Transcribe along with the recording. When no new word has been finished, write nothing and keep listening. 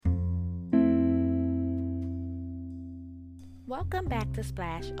Welcome back to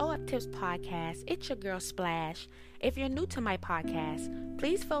Splash OF Tips Podcast. It's your girl Splash. If you're new to my podcast,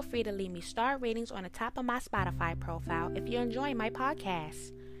 please feel free to leave me star ratings on the top of my Spotify profile if you're enjoying my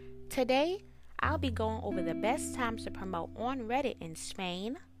podcast. Today, I'll be going over the best times to promote on Reddit in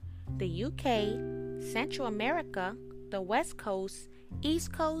Spain, the UK, Central America, the West Coast,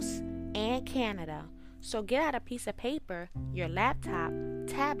 East Coast, and Canada. So get out a piece of paper, your laptop,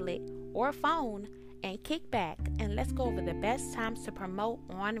 tablet, or phone, and kick back and let's go over the best times to promote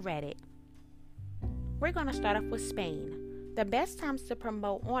on Reddit. We're going to start off with Spain. The best times to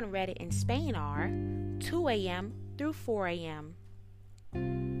promote on Reddit in Spain are 2 a.m. through 4 a.m.,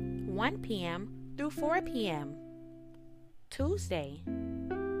 1 p.m. through 4 p.m., Tuesday,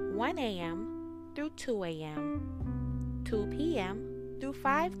 1 a.m. through 2 a.m., 2 p.m. through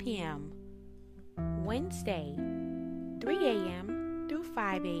 5 p.m., Wednesday, 3 a.m. through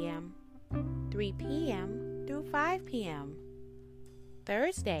 5 a.m., 3 p.m. through 5 p.m.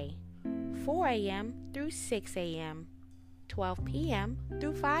 Thursday, 4 a.m. through 6 a.m., 12 p.m.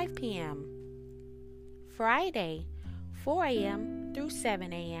 through 5 p.m. Friday, 4 a.m. through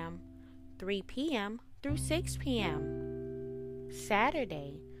 7 a.m., 3 p.m. through 6 p.m.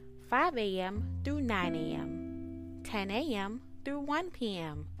 Saturday, 5 a.m. through 9 a.m., 10 a.m. through 1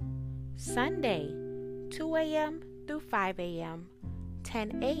 p.m. Sunday, 2 a.m. through 5 a.m.,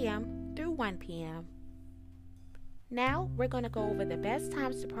 10 a.m. through 1 p.m. Now we're going to go over the best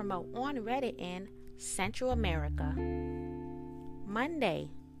times to promote on Reddit in Central America. Monday,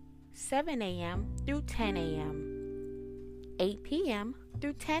 7 a.m. through 10 a.m., 8 p.m.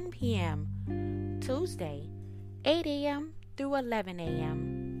 through 10 p.m. Tuesday, 8 a.m. through 11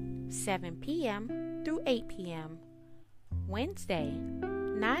 a.m., 7 p.m. through 8 p.m. Wednesday,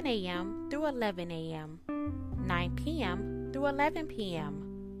 9 a.m. through 11 a.m., 9 p.m. through 11 p.m.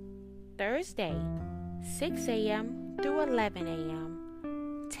 Thursday, 6 a.m. through 11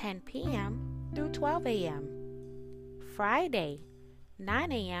 a.m., 10 p.m. through 12 a.m. Friday,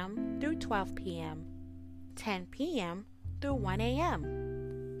 9 a.m. through 12 p.m., 10 p.m. through 1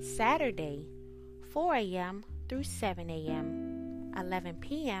 a.m. Saturday, 4 a.m. through 7 a.m., 11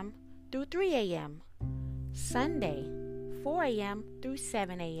 p.m. through 3 a.m. Sunday, 4 a.m. through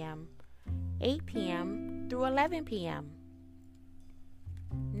 7 a.m., 8 p.m. through 11 p.m.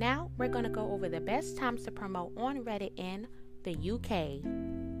 Now we're going to go over the best times to promote on Reddit in the UK.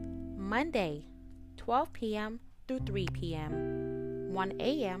 Monday, 12 p.m. through 3 p.m., 1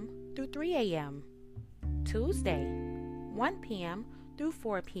 a.m. through 3 a.m. Tuesday, 1 p.m. through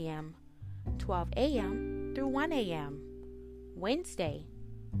 4 p.m., 12 a.m. through 1 a.m. Wednesday,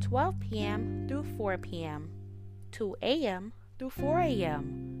 12 p.m. through 4 p.m., 2 a.m. through 4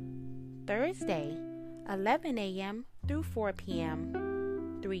 a.m. Thursday, 11 a.m. through 4 p.m.,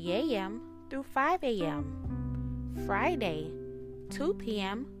 3 a.m. through 5 a.m. Friday, 2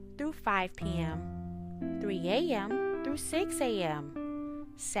 p.m. through 5 p.m., 3 a.m. through 6 a.m.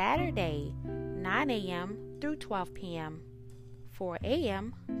 Saturday, 9 a.m. through 12 p.m., 4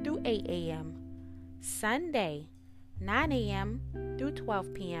 a.m. through 8 a.m. Sunday, 9 a.m. through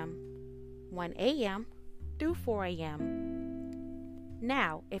 12 p.m., 1 a.m. through 4 a.m.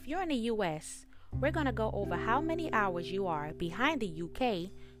 Now, if you're in the U.S., we're going to go over how many hours you are behind the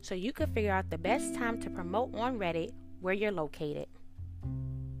UK so you can figure out the best time to promote on Reddit where you're located.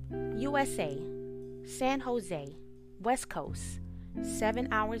 USA, San Jose, West Coast, 7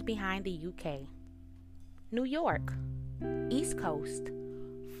 hours behind the UK. New York, East Coast,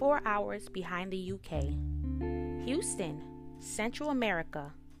 4 hours behind the UK. Houston, Central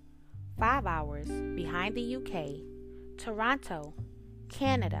America, 5 hours behind the UK. Toronto,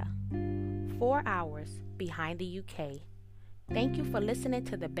 Canada, 4 hours behind the UK. Thank you for listening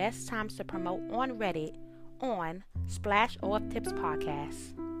to the best times to promote on Reddit on Splash OF Tips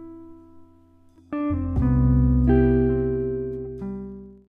Podcast.